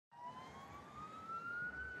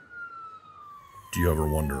Do you ever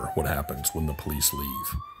wonder what happens when the police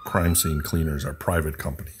leave? Crime scene cleaners are private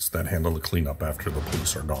companies that handle the cleanup after the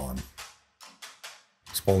police are gone.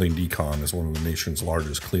 Spaulding Decon is one of the nation's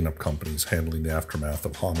largest cleanup companies handling the aftermath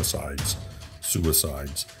of homicides,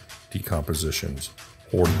 suicides, decompositions,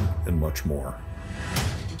 hoarding, and much more.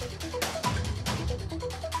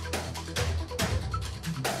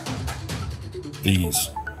 These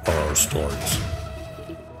are our stories.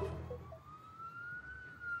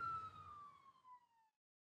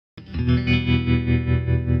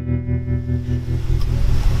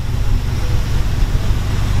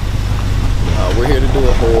 We're here to do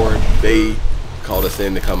a hoard. They called us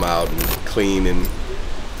in to come out and clean and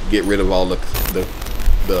get rid of all the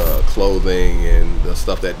clothing and the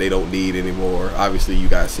stuff that they don't need anymore. Obviously, you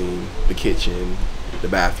guys seen the kitchen, the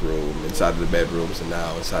bathroom, inside of the bedrooms, and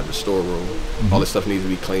now inside the storeroom. All this stuff needs to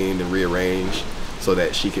be cleaned and rearranged so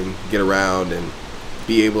that she can get around and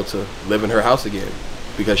be able to live in her house again,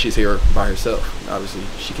 because she's here by herself. Obviously,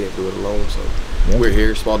 she can't do it alone, so we're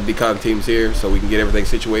here. Spaulding Decon team's here so we can get everything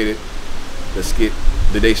situated. Let's get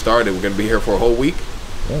the day started. We're gonna be here for a whole week.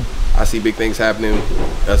 I see big things happening.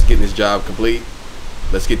 Us getting this job complete.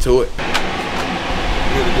 Let's get to it. We're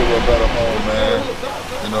here to give her a better home,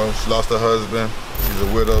 man. You know, she lost her husband. She's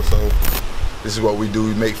a widow, so this is what we do.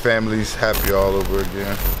 We make families happy all over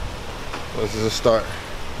again. Let's just start.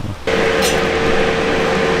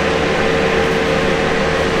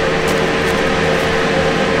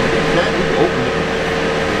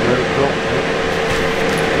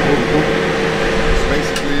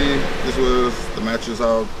 This was the mattress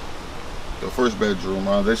out, the first bedroom.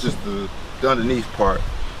 That's just the underneath part.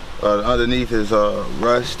 The underneath is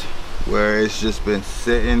rust, where it's just been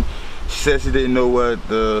sitting. She said she didn't know what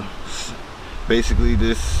basically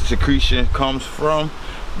this secretion comes from,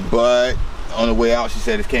 but on the way out she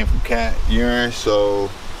said it came from cat urine. So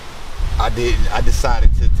I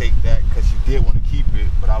decided to take that because she did want to keep it,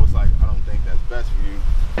 but I was like, I don't think that's best for you.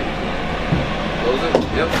 Close it.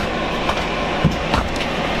 Yep.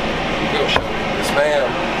 Go, Shelby. Yes, ma'am.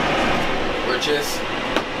 We're just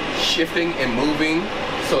shifting and moving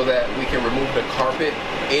so that we can remove the carpet,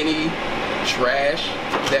 any trash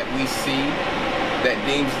that we see that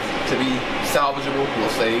deems to be salvageable,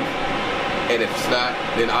 we'll save. And if it's not,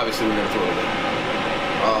 then obviously we're gonna throw it in.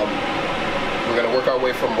 We're gonna work our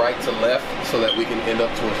way from right to left so that we can end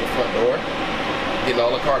up towards the front door, getting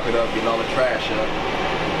all the carpet up, getting all the trash up,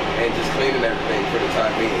 and just cleaning everything for the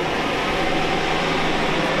time being.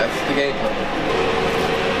 That's the game plan.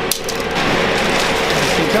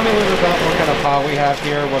 Can you tell me a little bit about what kind of pile we have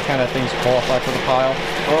here? What kind of things qualify for the pile?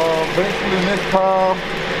 Basically this pile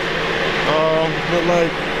look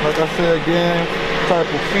like I said again, type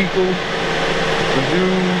of fecal,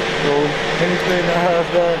 reviews, so anything that has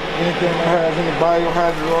that, anything that has any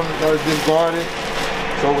biohazard on it that is discarded.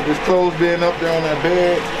 So with this clothes being up there on that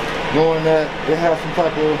bed, knowing that it has some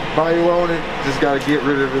type of bio on it, just gotta get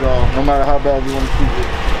rid of it all, no matter how bad you want to keep it.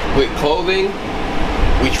 With clothing,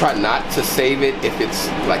 we try not to save it if it's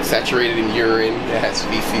like saturated in urine, that has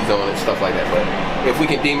feces on it, stuff like that. But if we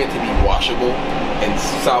can deem it to be washable and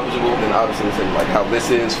salvageable, then obviously it's like how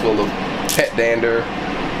this is, full of pet dander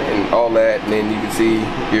and all that, and then you can see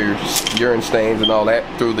your urine stains and all that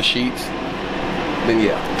through the sheets, then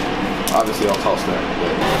yeah, obviously I'll toss that.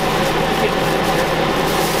 But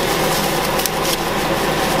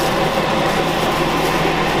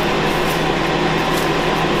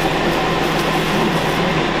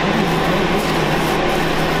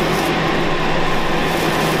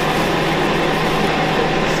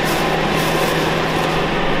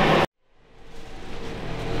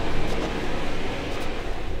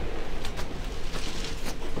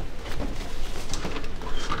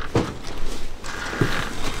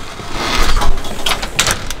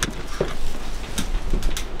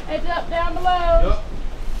Heads up down below. Yep.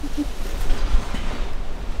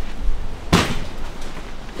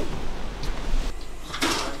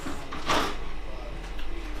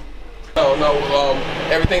 No,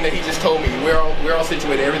 everything that he just told me, we're all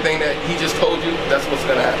situated. Everything that he just told you, that's what's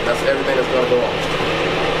gonna happen. That's everything that's gonna go on.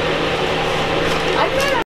 I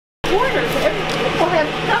got a order. Every people have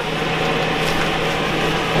stuff.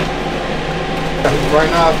 Right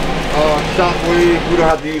now, shockwave, we don't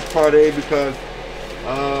have to use part A because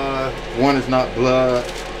one is not blood,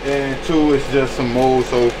 and two, it's just some mold.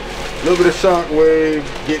 So a little bit of shockwave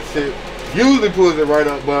gets it, usually pulls it right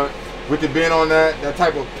up, but with it being on that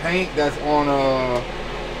type of paint that's on an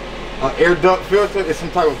air duct filter, it's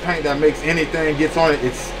some type of paint that makes anything gets on it,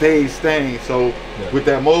 it stays stained. So with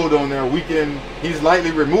that mold on there, he's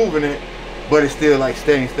lightly removing it, but it's still like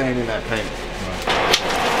staying in that paint.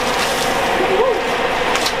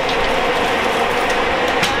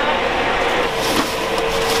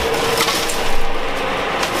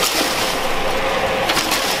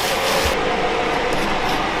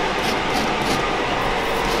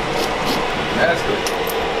 That's good.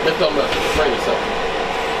 Lift on the frame yourself.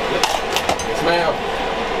 Yes, ma'am.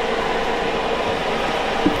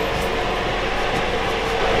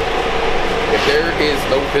 If there is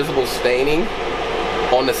no visible staining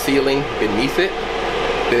on the ceiling beneath it,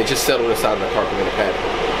 then it just settled inside of the carpet in the patio.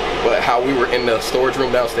 But how we were in the storage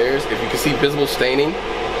room downstairs, if you can see visible staining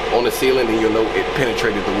on the ceiling, then you'll know it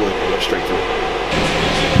penetrated the wood and went straight through.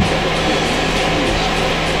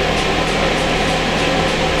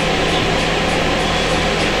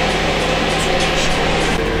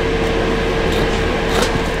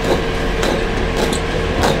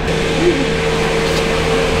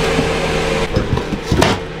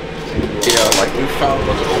 Yeah, like we found a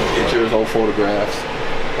bunch of old pictures, old photographs.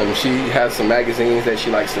 She has some magazines that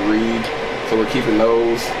she likes to read, so we're keeping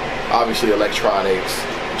those. Obviously electronics,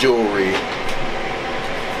 jewelry,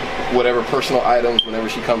 whatever personal items whenever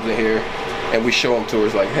she comes in here, and we show them to her.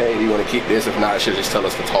 It's like, hey, do you want to keep this? If not, she'll just tell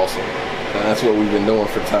us to toss them. And that's what we've been doing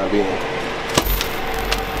for the time being.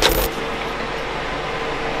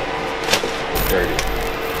 Dirty.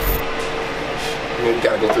 I mean, we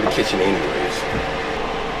gotta go through the kitchen anyways.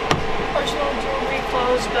 Personal jewelry,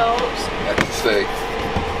 clothes, belts. That's to say.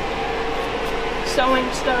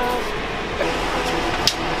 Sewing stuff.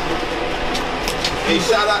 Hey,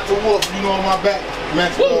 shout out to Wolf, you know, on my back.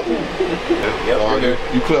 Max. Yep,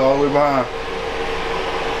 you clear all the way behind.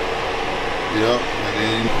 Yep, and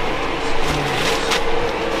then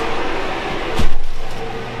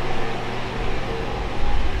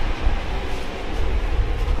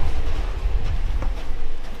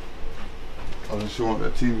oh, she want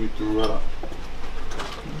that TV through out.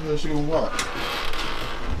 Yeah, she gonna watch.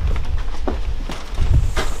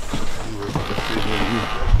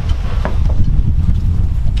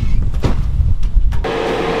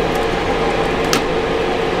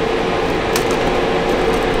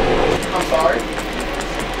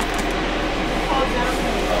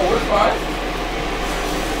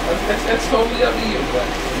 That's totally up to you, but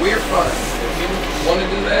we're fine. If you want to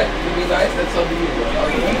do that, to be nice, that's up to you.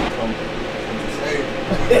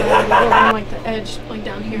 Around like the edge, like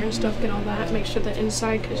down here and stuff, get all that. Make sure the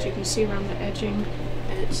inside, because you can see around the edging,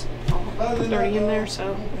 it's all dirty in there.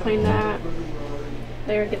 So clean that.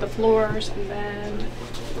 There, get the floors, and then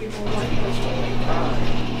we will wipe this away.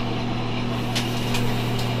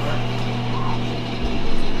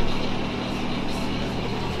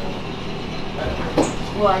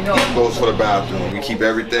 Well, I know. Goes for the bathroom. We keep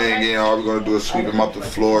everything in. All we're gonna do is sweep them up the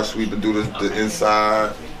floor, sweep and do the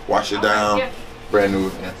inside, wash it down, brand new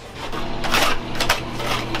again.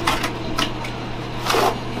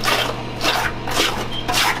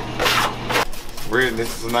 Really,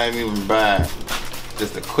 this is not even bad.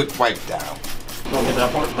 Just a quick wipe down. Don't get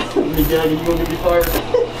that part. You gonna get me fired.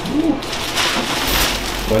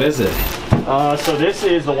 What is it? So this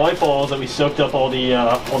is the white balls that we soaked up all the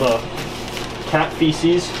cat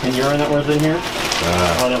feces and urine that was in here.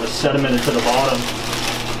 That was sedimented to the bottom.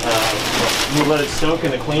 We let it soak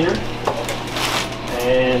in the cleaner,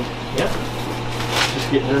 and yeah, just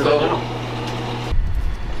getting rid of it now.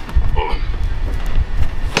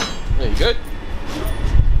 Are you good?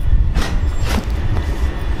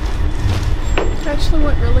 It actually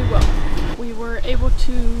went really well. We were able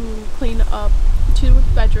to clean up 2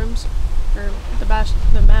 bedrooms, or the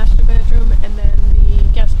master bedroom and then the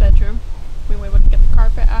guest bedroom. We were able to get the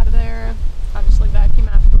carpet out of there, obviously vacuum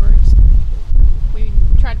afterwards. We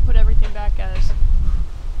tried to put everything back as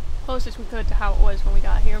close as we could to how it was when we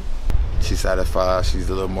got here. She's satisfied, she's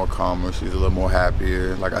a little more calmer, she's a little more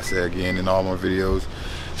happier. Like I said again in all my videos,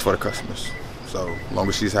 it's for the customers. So as long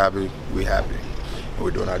as she's happy, we happy. And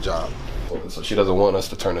we're doing our job. So she doesn't want us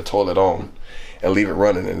to turn the toilet on and leave it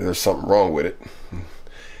running and there's something wrong with it.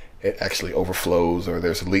 It actually overflows or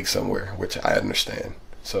there's a leak somewhere, which I understand.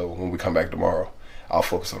 So when we come back tomorrow, I'll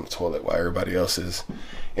focus on the toilet while everybody else is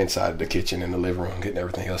inside the kitchen and the living room getting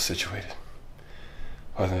everything else situated.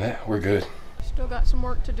 Other than that, we're good. Still got some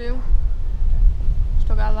work to do.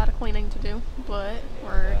 Still got a lot of cleaning to do, but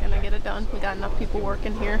we're gonna get it done. We got enough people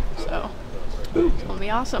working here, so it's gonna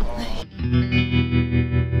be awesome.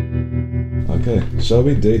 Okay,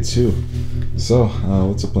 Shelby, day 2. So,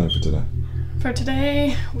 what's the plan for today? For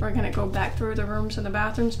today, we're gonna go back through the rooms and the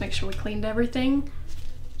bathrooms, make sure we cleaned everything,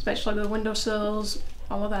 especially the windowsills,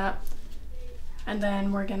 all of that. And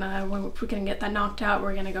then we're gonna, when we can get that knocked out,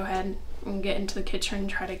 we're gonna go ahead and get into the kitchen,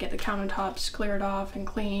 try to get the countertops cleared off and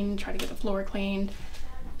cleaned, try to get the floor cleaned.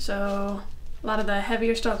 So a lot of the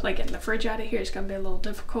heavier stuff, like getting the fridge out of here, is gonna be a little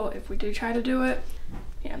difficult if we do try to do it.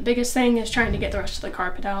 Yeah, biggest thing is trying to get the rest of the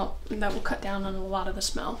carpet out, and that will cut down on a lot of the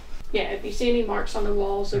smell. Yeah, if you see any marks on the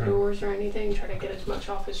walls or doors or anything, try to get as much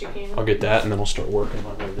off as you can. I'll get that and then I'll start working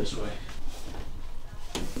my way this way.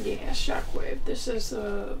 Yeah, shockwave. This is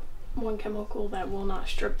one chemical that will not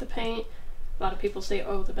strip the paint. A lot of people say,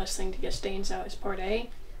 oh, the best thing to get stains out is part A,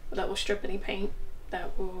 but that will strip any paint.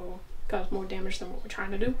 That will cause more damage than what we're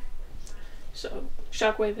trying to do. So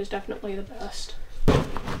shockwave is definitely the best.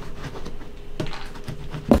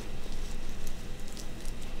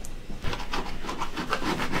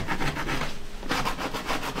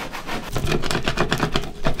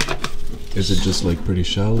 Is it just like pretty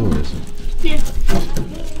shallow, or is it? Yeah.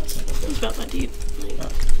 It's about that deep. Like,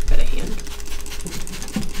 got a hand.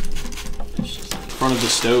 Front of the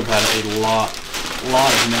stove had a lot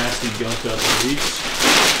of nasty gunk up leaks.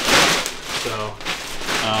 So,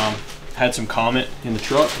 had some Comet in the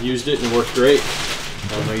truck, used it, and it worked great.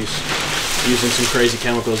 I was using some crazy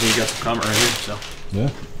chemicals, and you got some Comet right here. So. Yeah.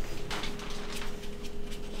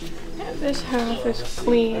 This half is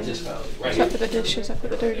clean, except for the dishes. I put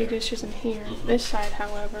the dirty dishes in here. This side,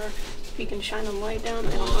 however, if you can shine a light down,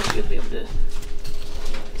 I don't know if you'll be able to.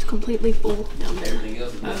 It's completely full down there.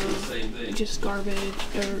 Just garbage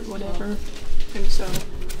or whatever, and so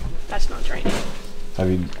that's not draining.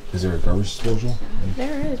 Is there a garbage disposal?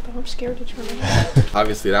 There is, but I'm scared to turn it on.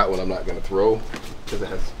 Obviously, that one I'm not gonna throw because it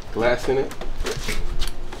has glass in it.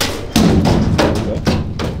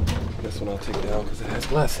 This one I'll take down because it has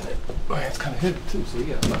glass in it. Oh, yeah, it's kind of hidden too, so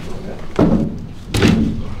yeah, I'm not doing that.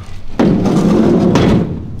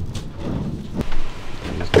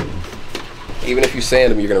 Even if you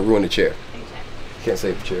sand them, you're gonna ruin the chair. You can't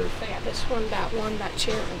save the chair. So yeah, this one, that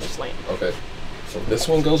chair, and this lamp. Okay. So this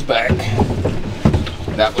one goes back.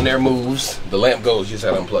 That one there moves. The lamp goes. You just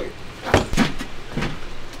have to unplug it. Yeah,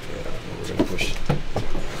 we're gonna push.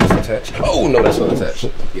 Attached. Oh no, that's not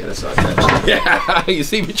attached. Yeah, that's not attached. Yeah, you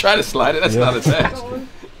see me try to slide it. That's not attached. There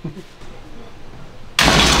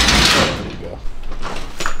you go.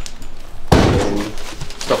 And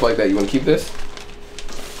stuff like that. You want to keep this?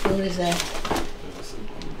 What is that?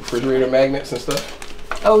 Refrigerator magnets and stuff.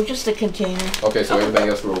 Oh, just a container. Okay, so everything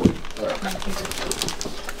else rolled. All right.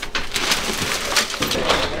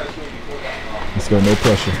 Let's go. No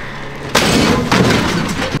pressure.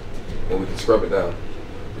 And we can scrub it down.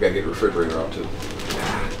 We gotta get the refrigerator out too.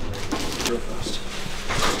 Real fast.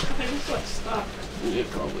 I think it's like stuck. It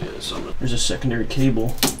probably is something. There's a secondary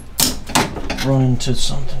cable running to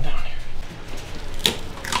something down here.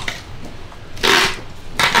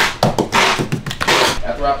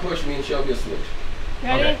 After I push, me and Shelby will switch.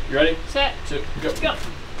 Ready? Okay, you ready? Set. Two, go. Go.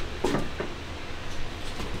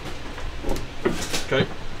 Okay.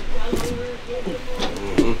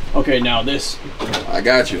 Okay, now this. I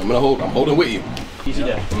got you. I'm holding with you. Easy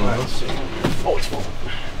down. Alright, let's see. Oh, it's full.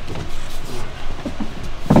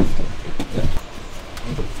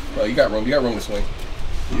 Oh, you got room. You got room to swing.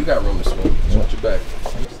 You got room to swing. Just watch your back.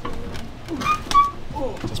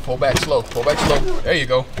 Just pull back slow. Pull back slow. There you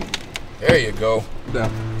go. There you go.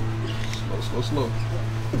 Down. Slow, slow, slow.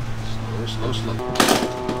 Slow, slow, slow.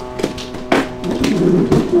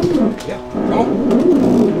 Yeah. Come on.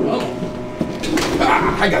 Come on.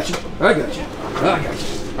 Ah, I got you. I got you. I got you.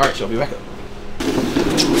 All right, Shelby, back up.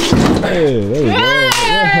 Hey, there we go.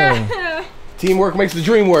 Yeah. Teamwork makes the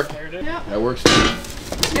dream work. Yep. That works.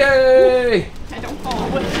 Yay! I don't fall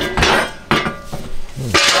with it.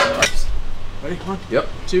 Ready? 1, Yep.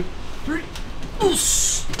 2, 3.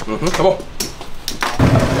 Come on.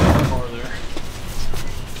 Car there.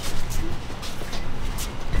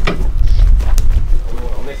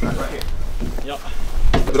 On this side right here. Yep.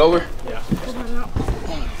 Flip it over. Yeah.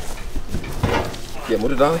 Yeah,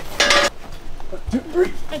 move it, Dolly. 2,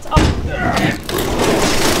 3. It's up.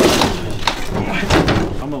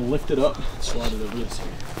 I'm gonna lift it up, slide it over this here.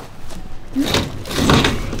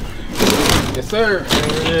 Yes, sir.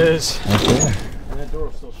 There it is. Okay. And that door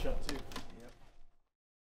will still shut too. Yep.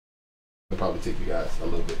 It'll probably take you guys a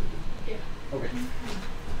little bit. Yeah. Okay.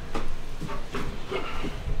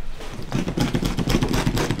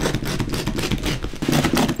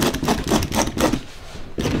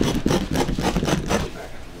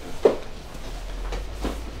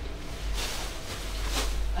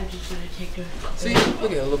 I'm just gonna take her. See,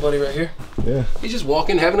 look at that little buddy right here. Yeah. He's just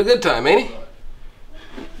walking, having a good time, ain't he?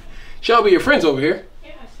 Shelby, your friend's over here.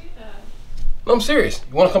 Yeah, I see that. No, I'm serious.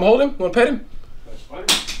 You want to come hold him? You want to pet him?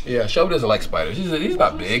 Yeah, Shelby doesn't like spiders. He's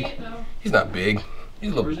not big. He's not big.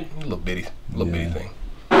 He's a little bitty thing.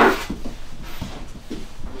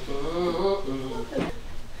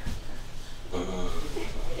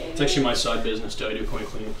 It's actually my side business too. I do coin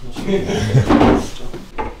cleaning.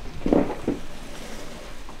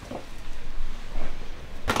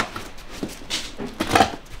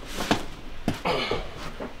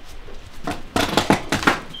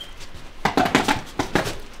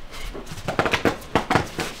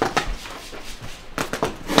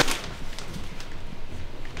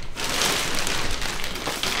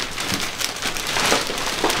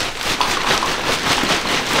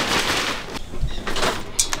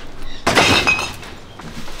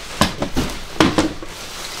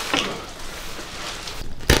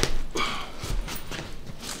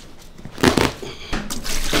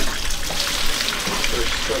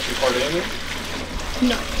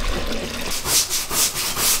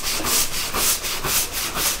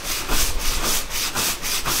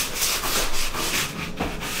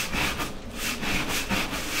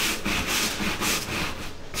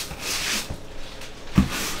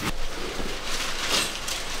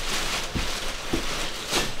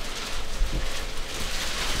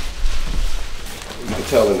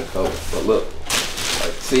 tell in the color. But look,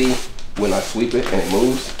 like see when I sweep it and it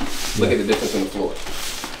moves, look at the difference in the floor.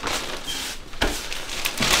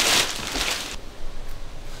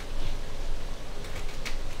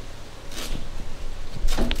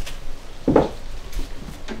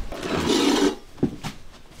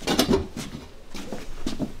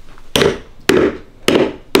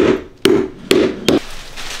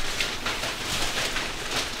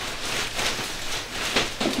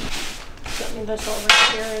 This over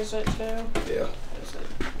here, is it too? Yeah. Is it?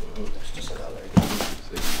 There's just another.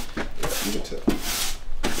 See? Yeah, you can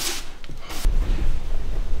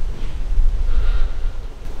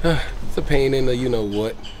tell. It's a pain in the you know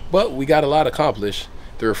what, but we got a lot accomplished.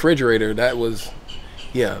 The refrigerator, that was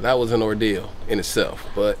an ordeal in itself.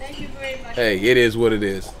 But Thank you very much. hey, it is what it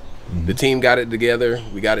is. The team got it together.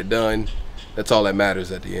 We got it done. That's all that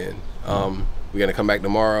matters at the end. We're gonna come back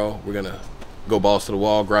tomorrow. We're gonna go balls to the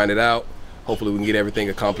wall, grind it out. Hopefully we can get everything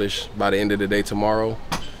accomplished by the end of the day tomorrow,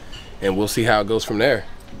 and we'll see how it goes from there.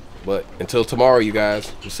 But until tomorrow, you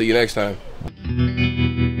guys, we'll see you next time.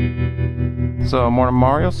 So, morning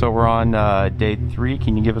Mario, so we're on day 3.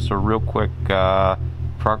 Can you give us a real quick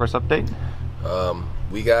progress update?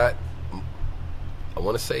 We got, I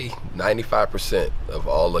want to say 95% of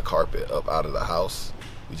all the carpet up out of the house.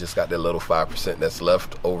 We just got that little 5% that's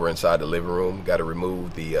left over inside the living room. Got to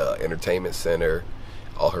remove the entertainment center,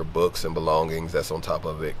 all her books and belongings that's on top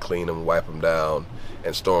of it, clean them, wipe them down,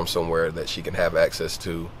 and store them somewhere that she can have access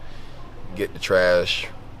to. Get the trash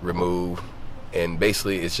removed, and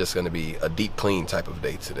basically it's just going to be a deep clean type of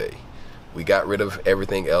day today. We got rid of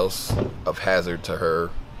everything else of hazard to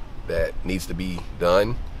her that needs to be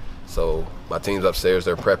done. So my team's upstairs,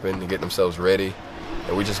 they're prepping to get themselves ready,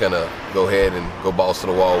 and we're just going to go ahead and go balls to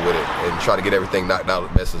the wall with it and try to get everything knocked out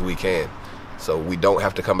as best as we can. So we don't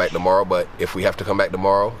have to come back tomorrow, but if we have to come back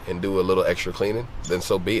tomorrow and do a little extra cleaning, then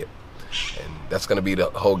so be it. And that's going to be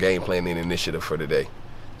the whole game planning initiative for today.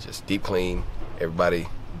 Just deep clean, everybody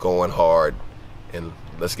going hard, and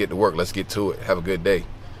let's get to work. Let's get to it. Have a good day.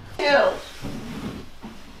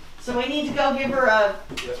 So we need to go give her a...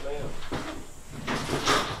 Yes, ma'am.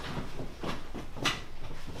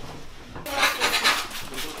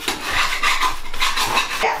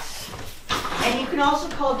 Yes. And you can also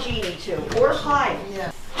call Jeannie too, or Hyde.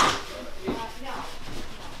 Yeah.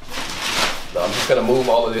 Now I'm just gonna move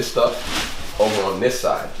all of this stuff over on this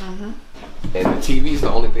side. And the TV is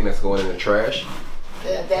the only thing that's going in the trash.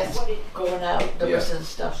 That's going out, the rest of the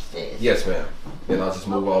stuff stays. Yes, ma'am. Then I'll just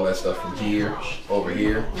move all that stuff from here over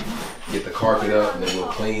here, get the carpet up, and then we'll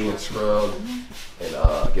clean and scrub,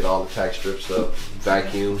 and get all the tack strips up,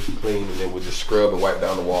 vacuum, clean, and then we'll just scrub and wipe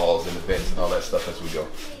down the walls and the vents and all that stuff as we go.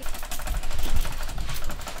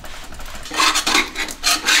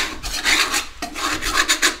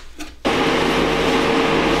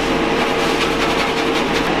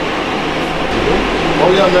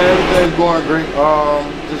 Oh yeah, man, everything's going great.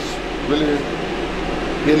 Just really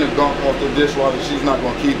getting the gunk off the dishwasher. She's not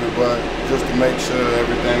gonna keep it, but just to make sure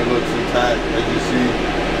everything looks intact, as you see,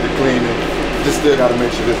 the cleaning. Just still gotta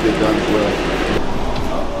make sure this gets done as well.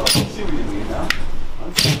 Let's see what you need now.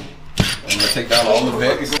 I'm gonna take down all the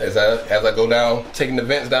vents. As I go down, taking the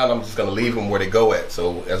vents down, I'm just gonna leave them where they go at.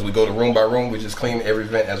 So as we go to room by room, we just clean every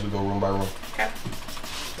vent as we go room by room. Okay.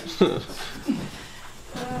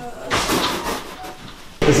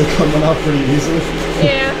 Is it coming out pretty easily?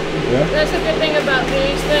 Yeah. That's a good thing about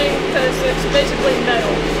these things, because it's basically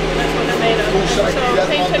metal. That's what they're made of. So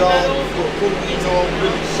painted metal.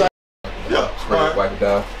 Yeah, spray it, wipe it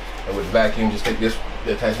down. And with the vacuum, just take this,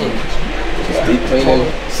 the attachment. Just deep cleaning.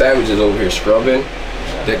 Savages over here scrubbing,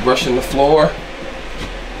 deck brushing the floor,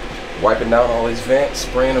 wiping down all these vents,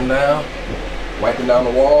 spraying them down, wiping down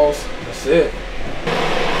the walls. That's it.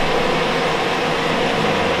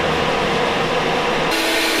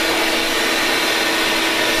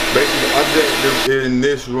 Basically, object in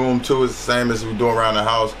this room too is the same as we do around the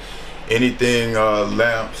house. Anything,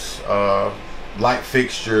 lamps, light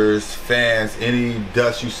fixtures, fans, any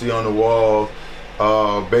dust you see on the wall.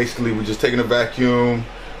 Basically, we're just taking a vacuum,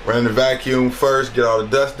 running the vacuum first, get all the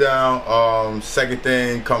dust down. Second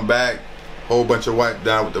thing, come back, whole bunch of wipe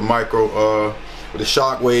down with the with the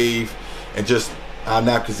shock wave, and just our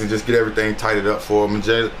napkins and just get everything tidied up for them.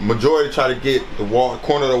 Majority try to get the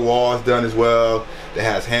corner of the walls done as well. That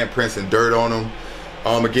has handprints and dirt on them.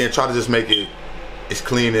 Again, try to just make it as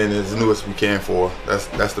clean and as new as we can for.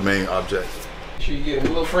 That's the main object. Make sure you get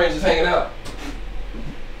little friends just hanging out.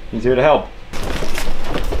 He's here to help.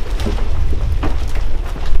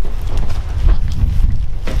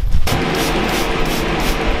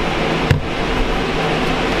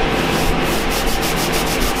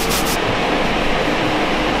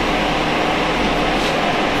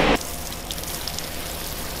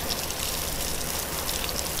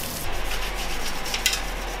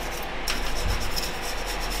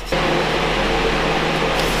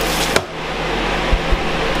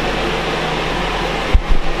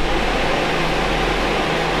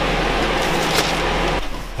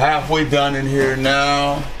 halfway done in here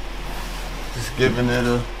now. Just giving it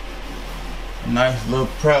a nice little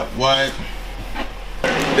prep wipe.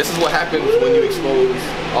 This is what happens when you expose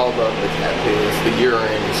all the cat piss, the urine,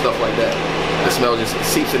 and stuff like that. The smell just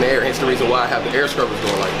seeps in the air. Hence the reason why I have the air scrubbers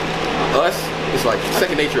going. Like us, it's like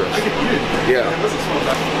second nature to us. Yeah.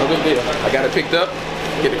 No big deal. I got it picked up.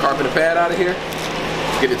 Get the carpet and pad out of here.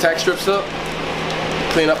 Get the tack strips up.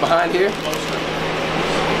 Clean up behind here.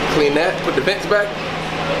 Clean that. Put the vents back.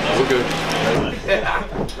 We're good.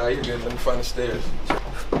 Nah, you're good. Let me find the stairs.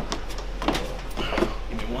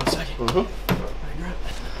 Give me 1 second.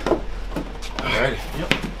 Alrighty.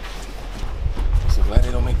 Yep. So glad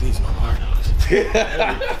they don't make these no more.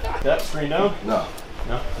 That screen down? No.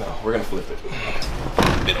 No? No, we're gonna flip it.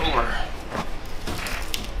 Bit more.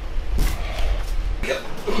 Yep.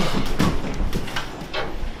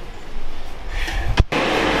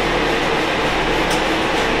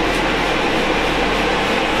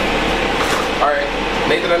 Alright,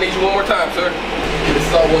 Nathan, I need you one more time, sir. This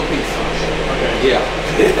is all one piece. Okay. Yeah.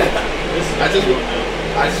 I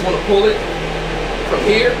just want to pull it from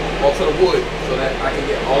here onto the wood so that I can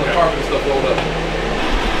get all the carpet and stuff rolled up.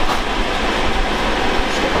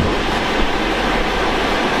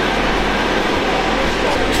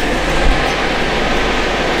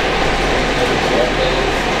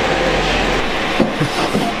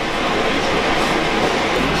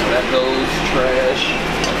 So that goes trash,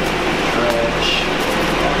 trash.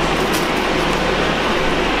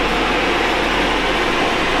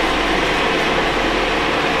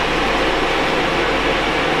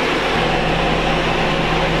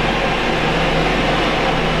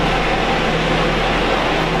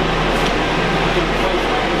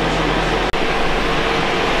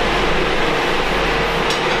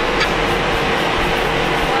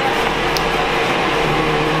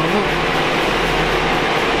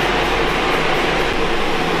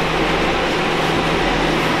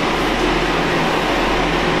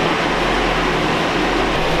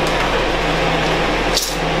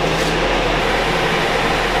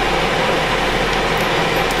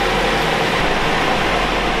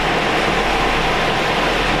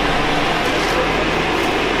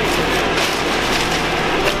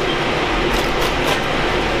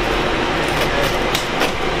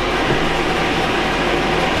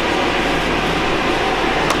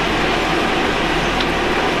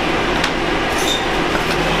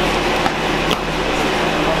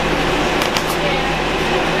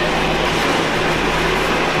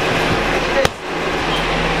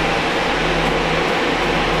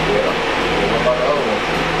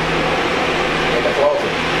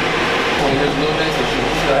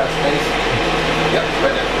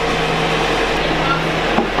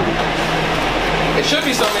 It should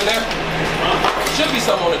be something in there. It should be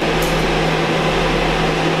something on it.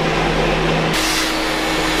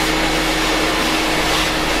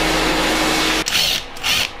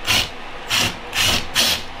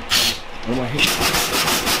 Oh my head.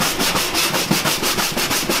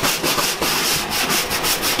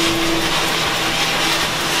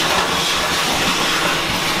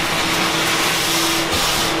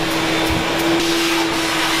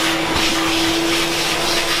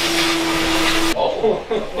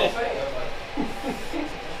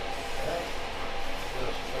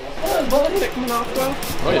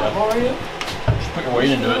 Oh yeah. How are you? Just put your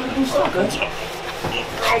weight into it.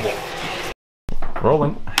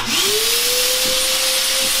 Rolling.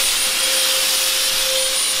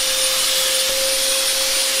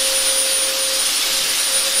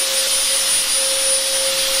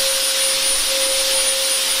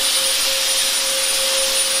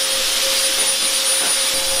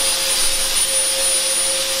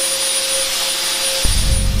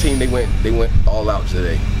 Team, they went all out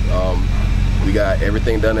today. We got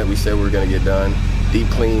everything done that we said we were gonna get done. Deep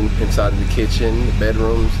clean inside of the kitchen, the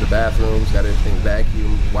bedrooms, the bathrooms, got everything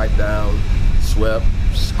vacuumed, wiped down, swept,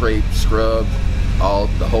 scraped, scrubbed,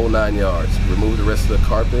 the whole 9 yards. Removed the rest of the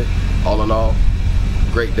carpet. All in all,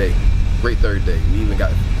 great day, great third day. We even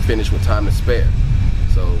got finished with time to spare.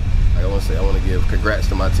 So like I want to give congrats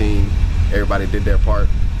to my team. Everybody did their part.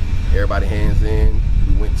 Everybody hands in.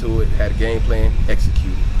 We went to it, had a game plan,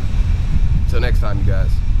 executed. Until next time, you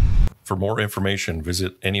guys. For more information,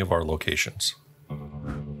 visit any of our locations.